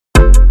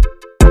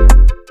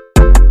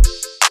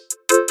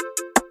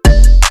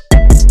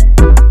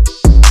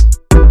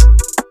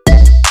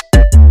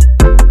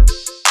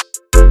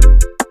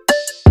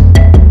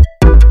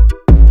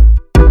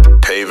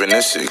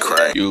this shit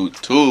crack.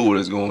 YouTube, what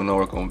is going on?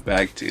 Welcome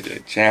back to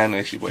the channel.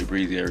 It's your boy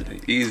Breezy,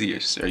 everything easy.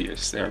 Yes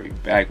sir. We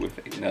back with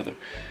another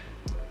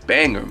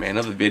banger, man.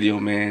 Another video,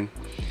 man.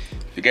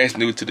 If you guys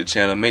new to the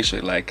channel, make sure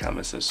you like,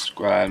 comment,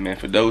 subscribe, man.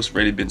 For those who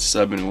already been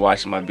subbing and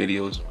watching my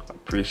videos, I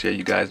appreciate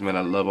you guys, man.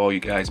 I love all you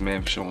guys,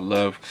 man, for showing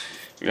love.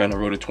 We're on the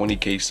road to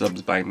 20K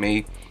subs by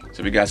May.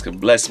 So if you guys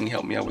could bless me,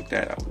 help me out with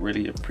that, I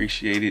really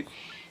appreciate it.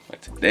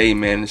 But today,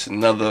 man, it's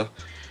another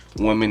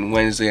Women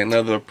Wednesday,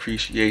 another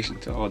appreciation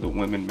to all the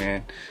women,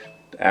 man,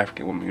 the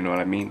African women, you know what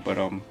I mean. But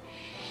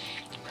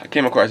I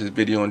came across this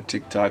video on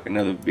TikTok,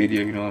 another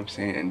video, you know what I'm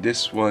saying, and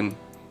this one,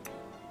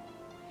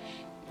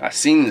 I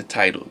seen the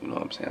title, you know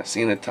what I'm saying, I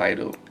seen the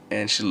title,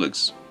 and she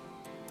looks,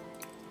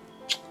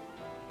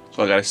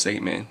 so I gotta say,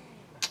 man,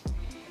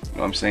 you know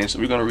what I'm saying. So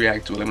we're gonna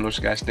react to it. Let me know what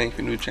you guys think. If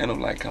you're new to the channel,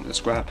 like, comment,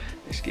 subscribe.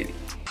 Let's get it.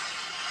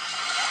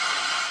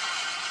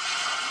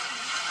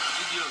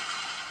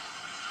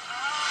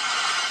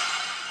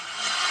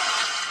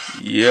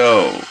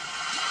 Yo,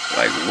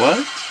 like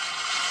what?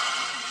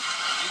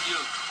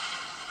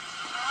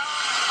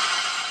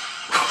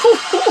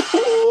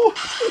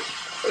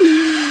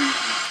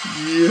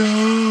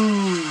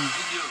 Yo.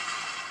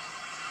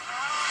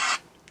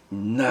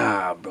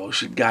 Nah, bro,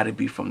 she gotta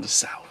be from the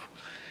South.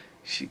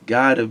 She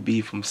gotta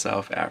be from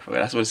South Africa.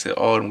 That's what it said.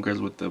 All them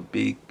girls with the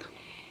big,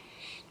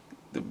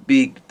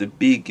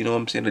 you know what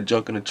I'm saying? The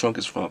junk in the trunk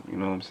is from, you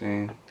know what I'm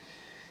saying?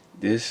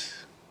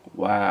 This,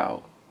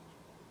 wow.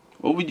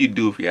 What would you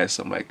do if you had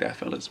something like that,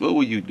 fellas? What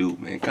would you do,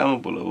 man?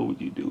 Comment below. What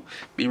would you do?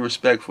 Be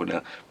respectful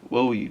now.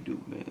 What would you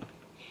do, man?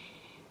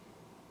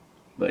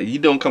 But you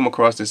don't come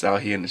across this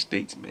out here in the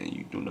States, man.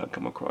 You do not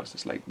come across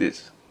this like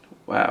this.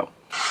 Wow.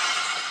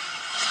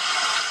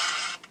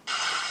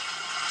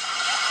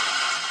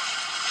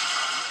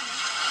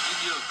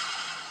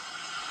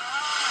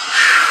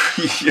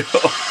 Yo.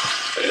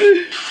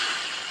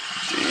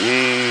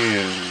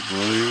 Damn,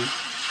 boy.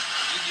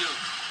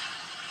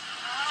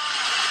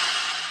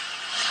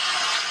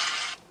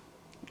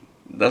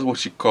 That's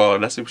what you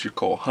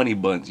call honey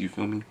buns, you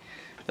feel me?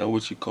 That's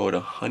what you call the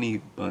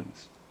honey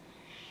buns.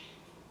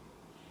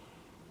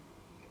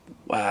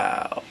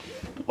 Wow.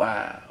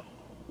 Wow.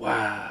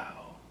 Wow.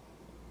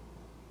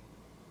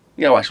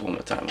 You gotta watch it one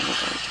more time.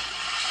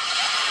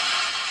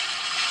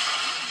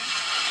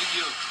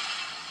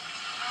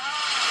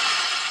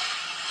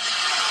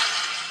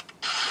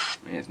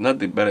 Man, it's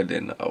nothing better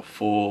than a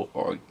full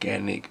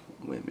organic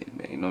woman,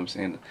 man. You know what I'm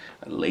saying?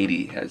 A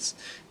lady has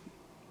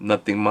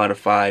nothing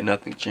modified,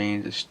 nothing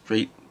changed. It's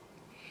straight,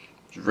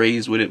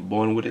 raised with it,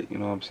 born with it. You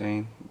know what I'm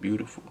saying?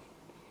 Beautiful.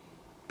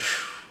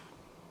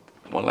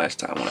 One last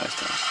time.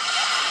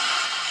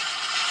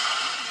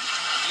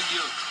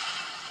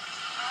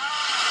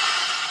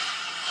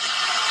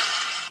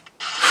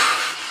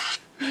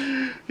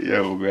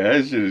 Yo, man,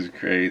 that shit is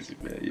crazy,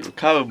 man. Yo,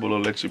 comment below,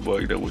 let your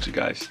boy know what you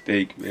guys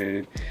think,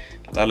 man.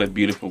 A lot of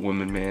beautiful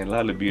women, man. A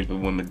lot of beautiful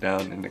women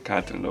down in the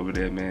continent over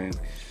there, man.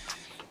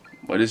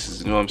 But this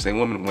is, you know what I'm saying,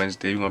 Women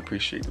Wednesday. We're gonna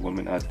appreciate the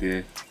women out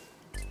there.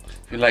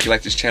 If you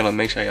like this channel,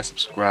 make sure y'all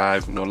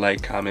subscribe, you know,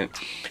 like, comment,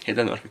 hit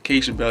that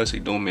notification bell so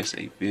you don't miss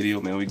a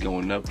video, man. We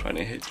going up, trying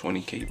to hit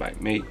 20K by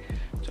May.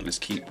 So let's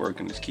keep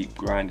working, let's keep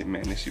grinding,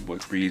 man. This your boy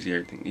Breezy,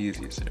 everything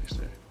easy, sir.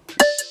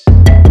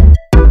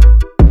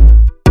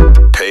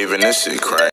 Paving this shit crack.